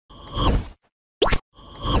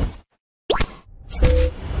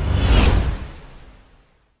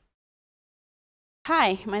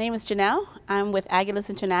Hi, my name is Janelle. I'm with Agulous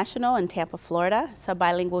International in Tampa, Florida. It's a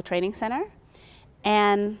bilingual training center.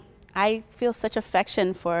 And I feel such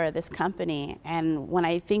affection for this company. And when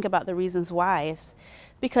I think about the reasons why, it's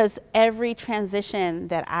because every transition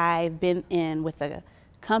that I've been in with the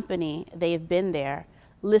company, they've been there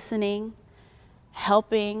listening,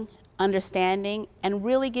 helping, understanding, and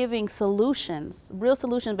really giving solutions, real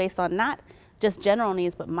solutions based on not just general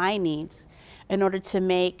needs, but my needs, in order to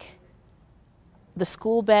make the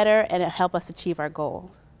school better and help us achieve our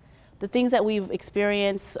goals. The things that we've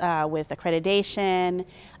experienced with accreditation,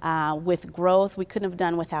 with growth, we couldn't have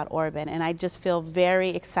done without Orbund. And I just feel very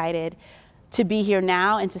excited to be here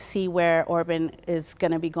now and to see where Orbund is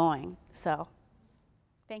going to be going. So,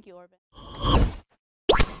 thank you, Orbund.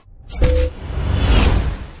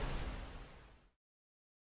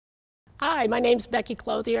 Hi, my name's Becky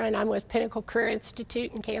Clothier, and I'm with Pinnacle Career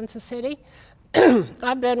Institute in Kansas City.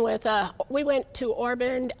 I've been with, we went to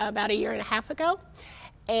Orbund about 1.5 years ago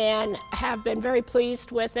and have been very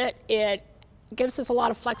pleased with it. It gives us a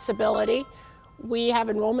lot of flexibility. We have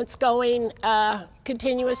enrollments going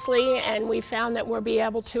continuously, and we found that we'll be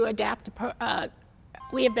able to adapt,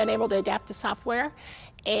 we have been able to adapt the software,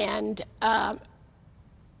 and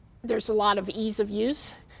there's a lot of ease of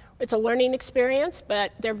use. It's a learning experience,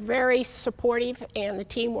 but they're very supportive, and the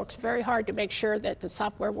team works very hard to make sure that the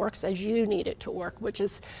software works as you need it to work, which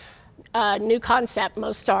is a new concept.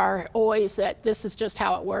 Most are always that this is just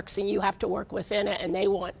how it works and you have to work within it, and they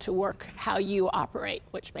want to work how you operate,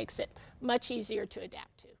 which makes it much easier to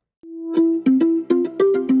adapt to.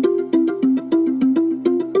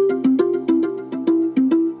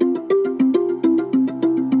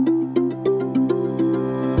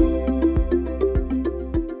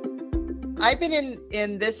 I've been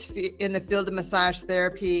in the field of massage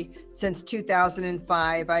therapy since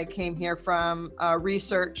 2005. I came here from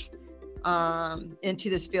research into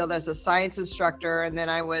this field as a science instructor, and then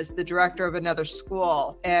I was the director of another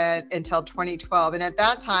school until 2012. And at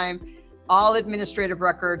that time, all administrative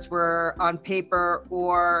records were on paper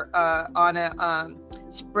or on a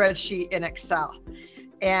spreadsheet in Excel.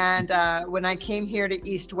 And when I came here to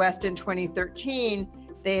East West in 2013,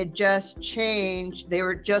 they had just changed. They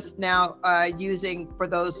were just now using for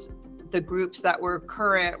the groups that were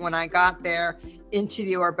current when I got there into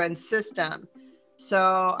the Orbund system.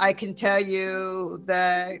 So I can tell you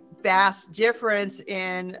the vast difference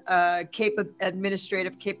in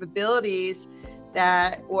administrative capabilities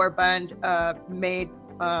that Orbund made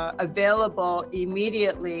available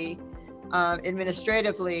immediately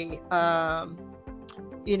administratively.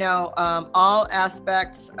 All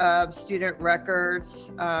aspects of student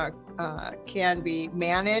records can be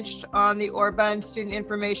managed on the Orbund Student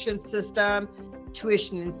Information System,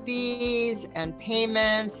 tuition and fees and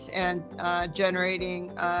payments, and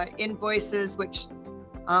generating invoices, which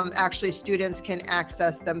actually students can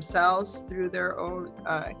access themselves through their own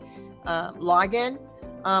login.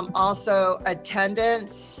 Also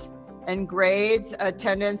attendance and grades.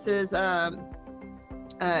 Attendance is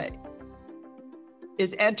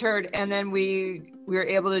entered, and then we were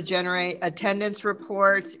able to generate attendance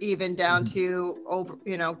reports, even down to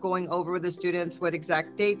going over with the students what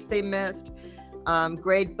exact dates they missed,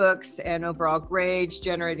 grade books and overall grades,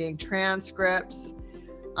 generating transcripts.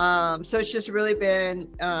 So it's just really been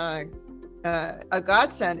a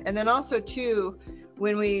godsend. And then also too,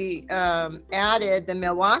 when we added the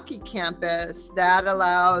Milwaukee campus, that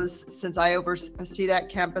allows, since I oversee that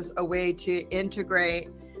campus, a way to integrate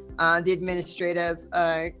the administrative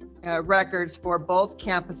records for both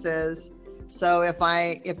campuses. So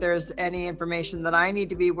if there's any information that I need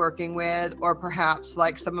to be working with, or perhaps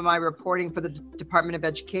like some of my reporting for the Department of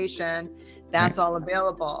Education, that's all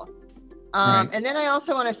available. And then I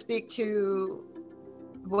also want to speak to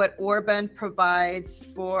what Orbund provides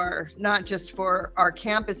for, not just for our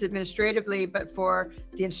campus administratively, but for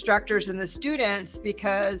the instructors and the students,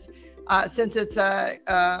 because since it's a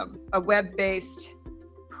web-based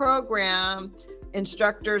program,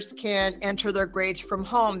 instructors can enter their grades from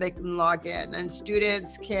home. They can log in, and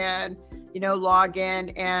students can, log in,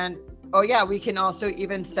 and we can also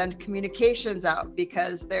even send communications out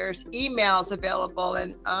because there's emails available,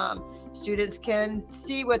 and students can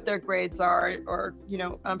see what their grades are, or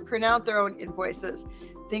print out their own invoices,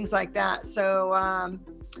 things like that. So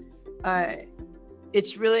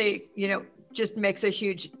it's really, just makes a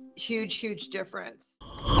huge difference.